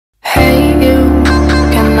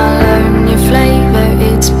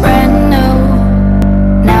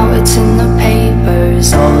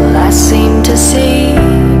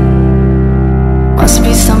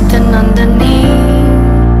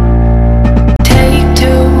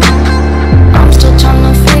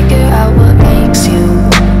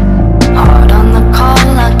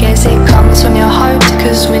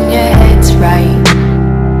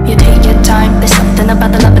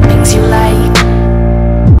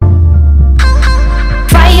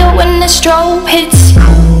strobe hits.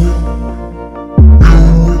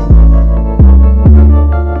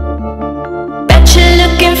 Bet you're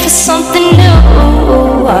looking for something new.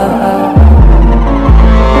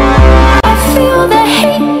 I feel the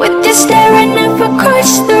hate with you staring up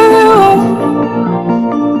across the room.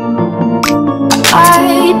 I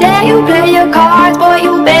dare you play your cards, boy,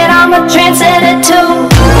 you bet I'm a trendsetter too.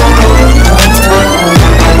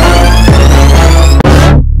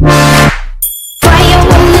 Fire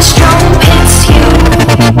when the strobe hits you.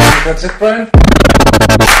 That's it, Brian?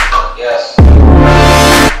 Yes.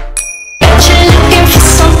 Bet you're looking for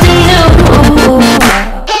something new.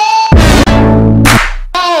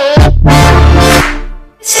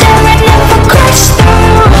 Staring up across the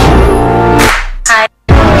room.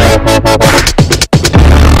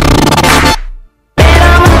 Bet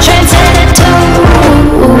I'm a trendsetter too.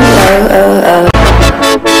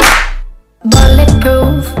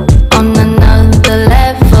 Bulletproof on another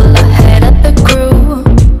level, ahead of the crew.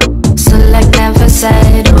 Select never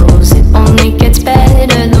settles, it only gets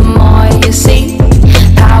better the more you see.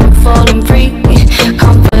 Powerful and free,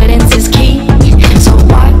 confidence is key. So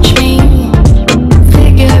watch me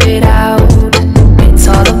figure it out. It's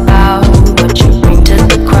all about what you bring to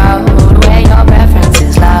the crowd, where your reference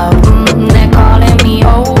is loud. They're calling me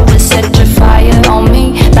over, set your fire on me.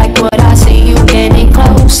 Like what I see, you getting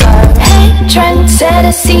closer. Hey,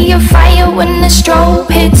 trendsetter, see your fire when the strobe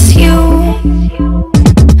hits you.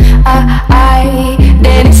 I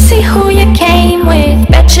didn't see who you came with.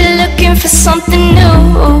 Bet you're looking for something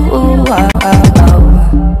new.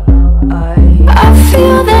 I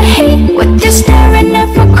feel the hate with your stare.